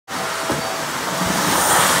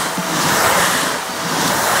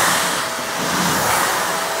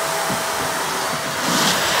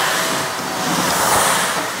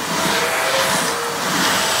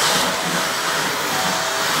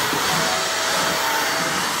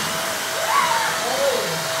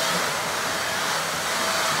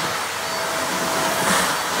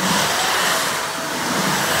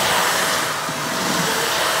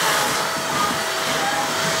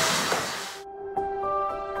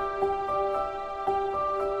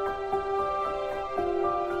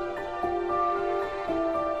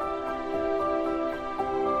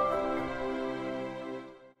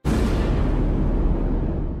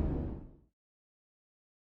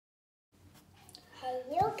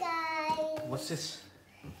What's this?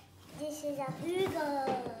 This is a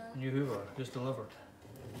Hoover. New Hoover, just delivered.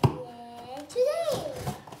 Yeah, today.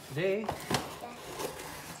 Today?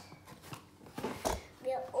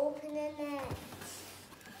 We're opening it.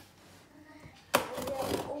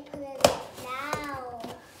 We're opening it now.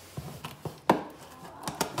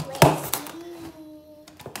 Let's see.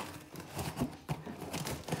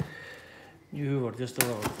 New Hoover, just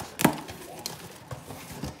delivered.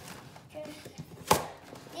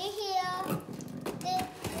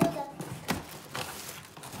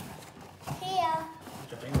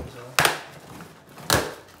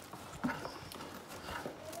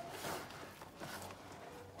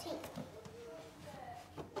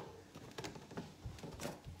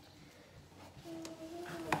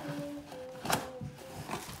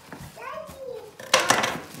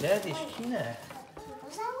 Daddy's Kina.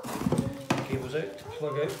 Cables out,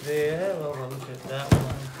 plug out there. Well, we'll look at that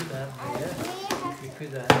one. Put that there. We put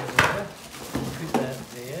that there. Put that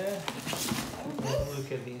there. We'll look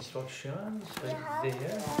at the instructions right there.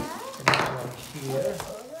 And that one here.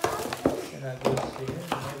 And that goes there.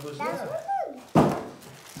 And that goes there.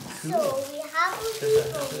 Cool. So we have a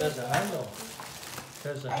There's a handle.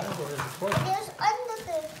 There's a handle. There's a plug. There's under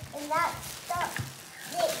the, and that's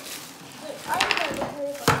under the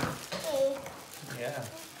Hoover. Yeah.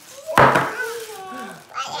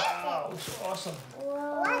 Wow, looks awesome.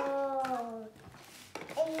 Whoa.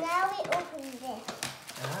 And now we open this.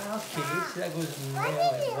 Ah, okay, so that goes in there What like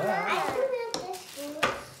is it? that. I don't know if this goes.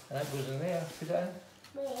 And that goes in there. Put that in.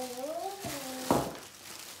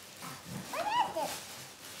 What is it?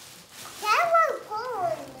 That one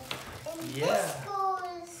goes. And Yeah.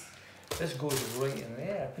 This goes right in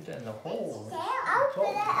there. Put it in the hole. I'll put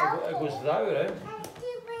it out. It goes that way, right?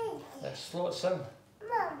 Wait. It slots in. Mom.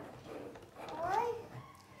 What?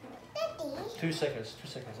 Daddy. 2 seconds. 2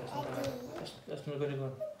 seconds. That's not going to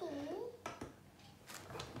go.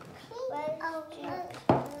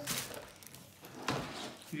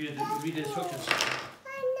 You read the instructions.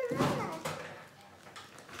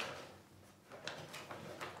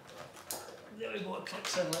 There we go. It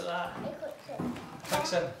clicks in like that.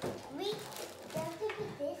 Clicks in.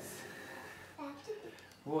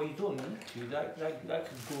 Well, you don't need to. That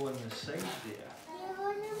could go on the side there.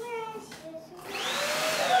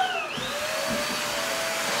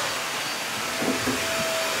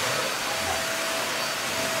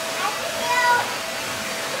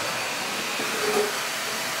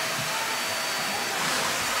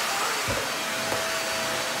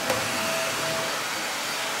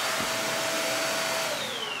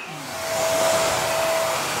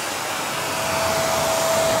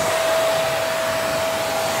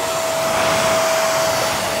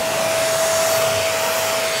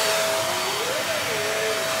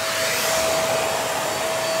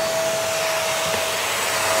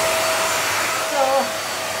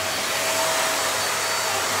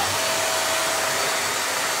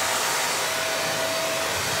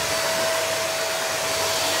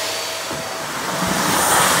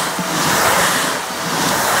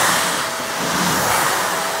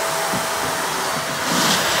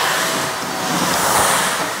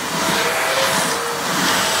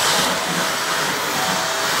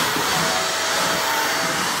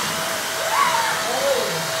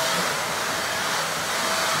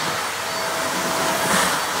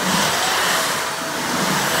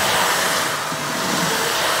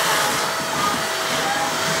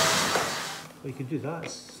 You can do that.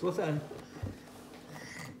 Slot it in.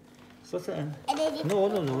 Slot it in.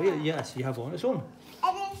 No. Yes, you have it on its own.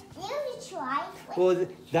 And then you try. Well,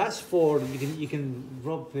 that's for you can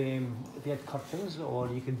rub if you had curtains or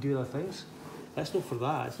you can do other things. That's not for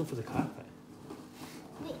that. It's not for the carpet.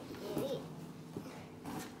 Wait.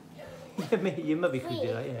 You maybe could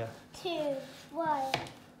do that. Yeah. 2, 1.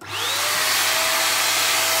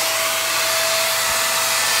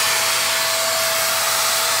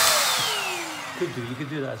 You could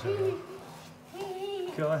do that as well.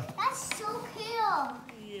 Cool. That's so cool.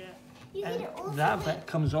 Yeah. You can open that bit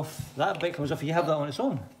comes off. That bit comes off. You have that on its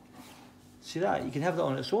own. See that? You can have that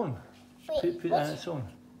on its own. Wait, put that on its own.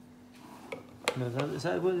 No, is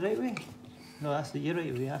that the right way? No, that's the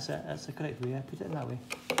right way. That's it. That's the correct way. Yeah, put it in that way.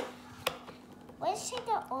 Let's take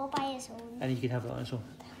it all by its own. And you can have that on its own.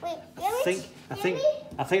 Wait, I think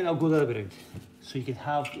that'll go the other way around. So you can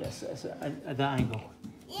have this at that angle.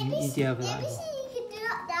 You need to have that angle. You can do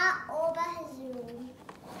that all by its own.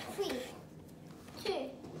 3, 2.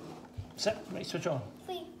 Sit. Right, switch on.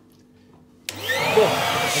 3. Go.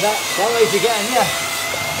 And that allows you to get in here.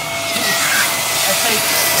 That's right.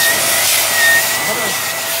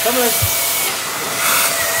 Come on.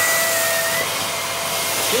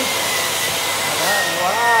 See?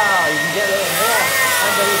 Wow, you can get there.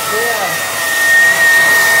 very clear.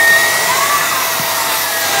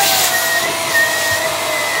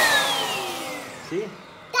 See?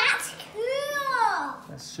 That's cool.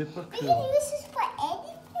 That's super We can cool. use this for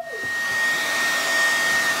anything.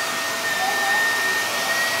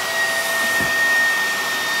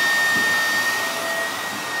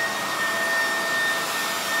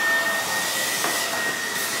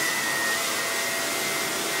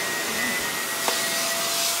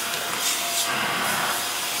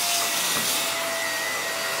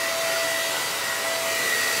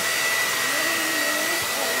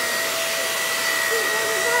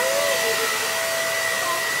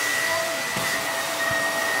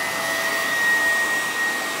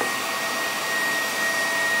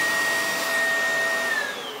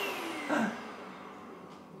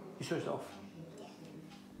 You switched it off.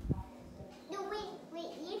 No,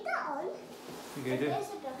 wait, leave that on. You can do. There's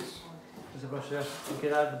a brush. There's a brush there. You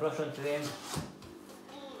can add the brush onto the end.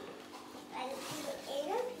 And put it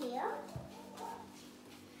in up here.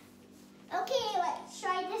 Okay, let's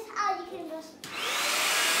try this out. You can just.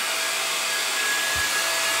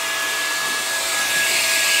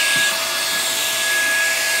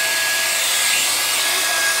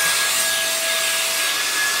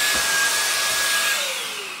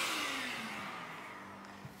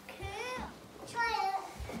 Try it.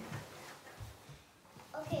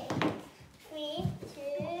 Okay. 3, 2,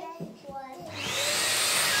 1.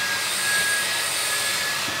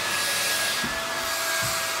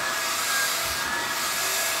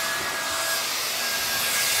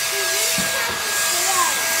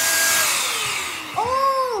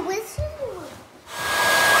 Oh, whistle.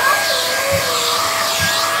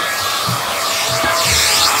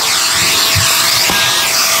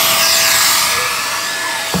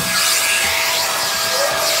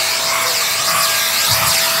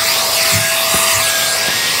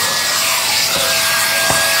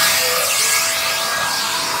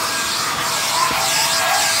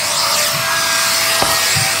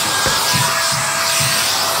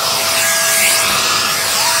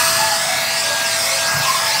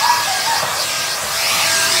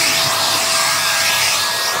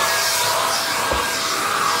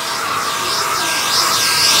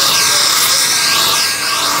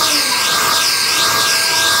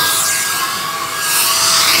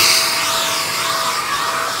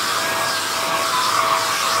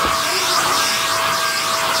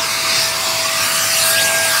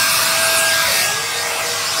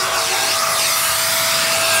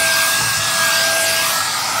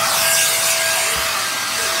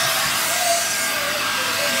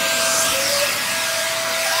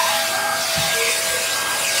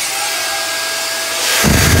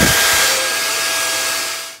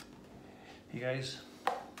 Hey guys,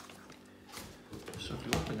 so if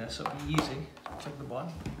you open this, it'll be easy. Click the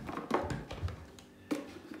button.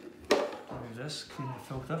 Remove this, clean the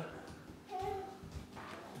filter.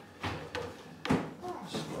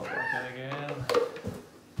 Swap back in again.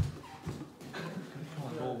 Come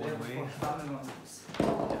on, go one way.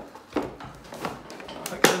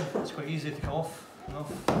 Click in. It's quite easy to come off.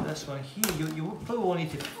 This one here, you probably will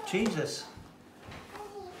need to change this.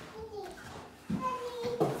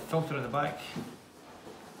 Filter in the back.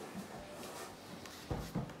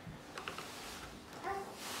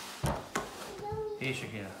 Here,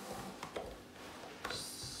 Shakira.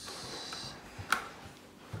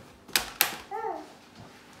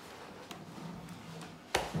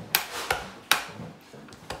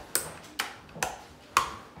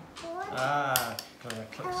 Ah,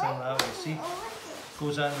 clicks in that way, see?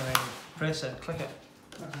 Goes in and then press it, click it.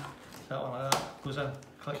 That one like that, goes in,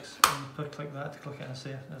 clicks, and click that to click it and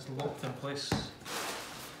say it's locked in place.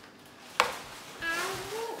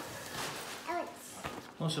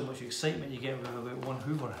 Not so much excitement you get with about one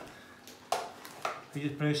Hoover. How do you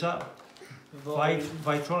pronounce that?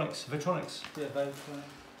 Vytronix. Yeah,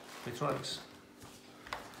 Vytronix.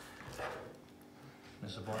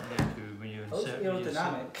 There's a button there to when you insert. It's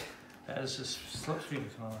aerodynamic. It is a slipstream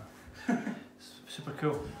controller. Super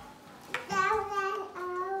cool.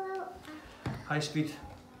 High speed.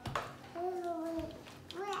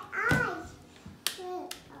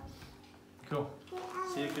 Cool.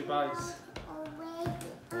 Say your goodbyes.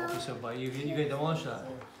 What yourself by you going to demolish that?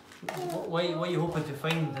 What are you hoping to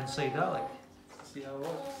find inside that? Like? See how it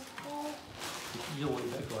works. You know what you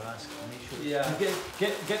better go and ask. Make sure. Yeah. You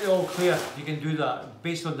get it all clear. You can do that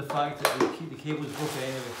based on the fact that the cable's broken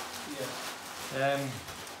anyway. Yeah.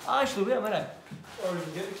 Actually, wait a minute. Or you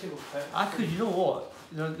can get the cable cut. I could. You know what?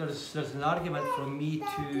 There's an argument for me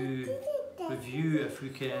to review if we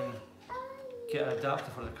can get an adapter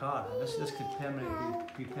for the car. This could permanently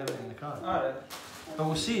be permanent in the car. Alright. But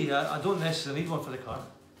we'll see. I don't necessarily need one for the car.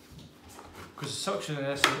 Because the suction in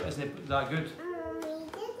this isn't that good.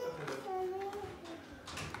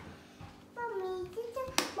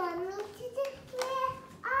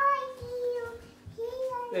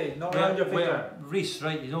 Hey, not around your finger. Reese,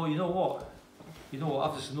 right, you know what? You know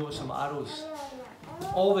what, I've just noticed some arrows.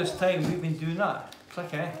 All this time we've been doing that.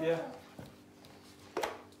 Click, eh? Yeah.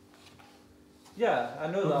 Yeah, I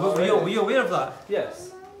know that. Were you aware of that?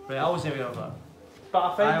 Yes. Right, I wasn't aware of that.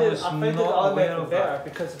 But I find it automatically better that.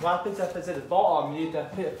 because what happens if it's at the bottom, you need to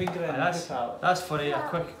put a finger in and pick out. That's for a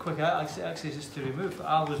quick access just to remove.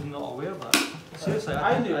 I was not aware of that. Seriously,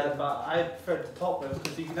 I knew it, but I preferred the top one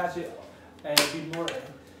because you can actually be more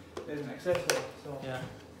as an accessory. So. Yeah.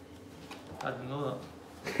 I didn't know that.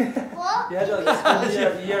 What? Yeah, like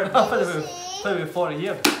a year. I thought it was 40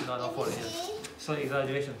 years. No, not 40 years. Slight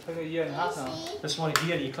exaggeration. Like a year and a half now. This one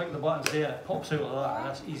here, you click the buttons there, it pops out like that, and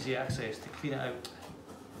that's easy access to clean it out.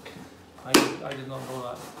 I did not know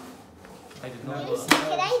that. I did not know that.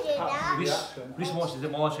 Can I do that? Reese wants to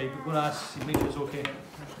demolish it, but go and ask, make sure it's okay.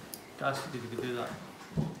 Ask if you could do that.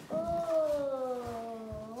 Oh,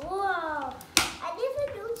 wow. I never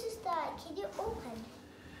noticed that. Can you open?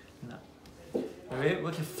 No. Alright,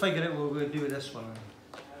 we can figure out what we're going to do with this one.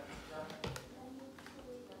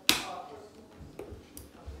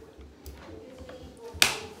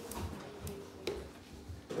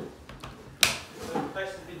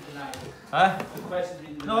 Huh?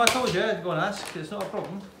 No, I told you I'd go and ask. It's not a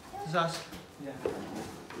problem. Just ask. Yeah.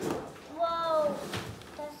 Whoa.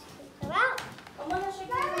 That's come out. I'm gonna show you.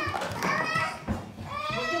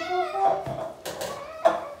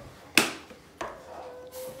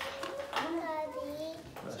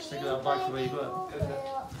 Stick that back the way you got it.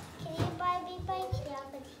 Can you buy me by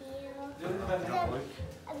chocolate here?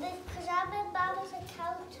 Because I'm in Mama's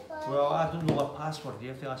account. Well, I don't know a password. You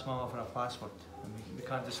have to ask Mama for a password. And we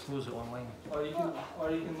can't disclose it online. Or you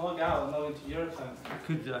can log out and log into your account. I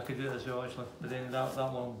could do it as well actually, but then that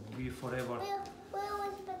one will be forever. We'll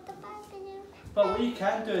always put the back in you. But what you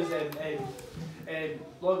can do is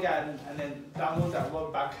log in and then download that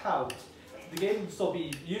log back out. The game will still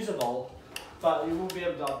be usable, but you won't be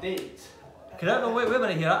able to update. Can I, no, wait a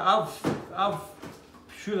minute here. I've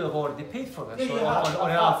surely have already paid for this Yeah,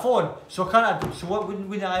 on our phone. So can I? So what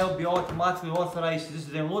wouldn't I be automatically authorised to just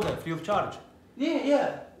download it free of charge?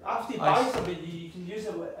 Yeah. After you buy something, you can use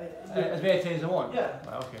it as many times as I want. Yeah.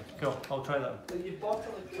 Right, okay, cool. I'll try that. But you bought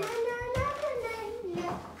it like.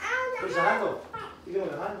 Where's the handle? You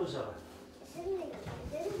got the handles of it. It's in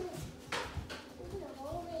the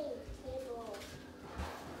hallway table.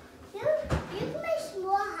 Look my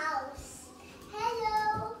small house.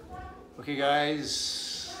 Hello. Okay, guys.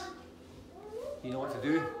 You know what to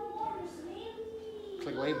do.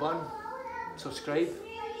 Click like button, subscribe,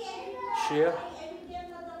 share,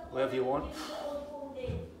 whatever you want.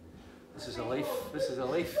 This is a life. This is a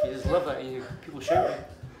life. You just live it and people shout it.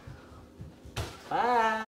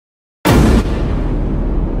 Bye.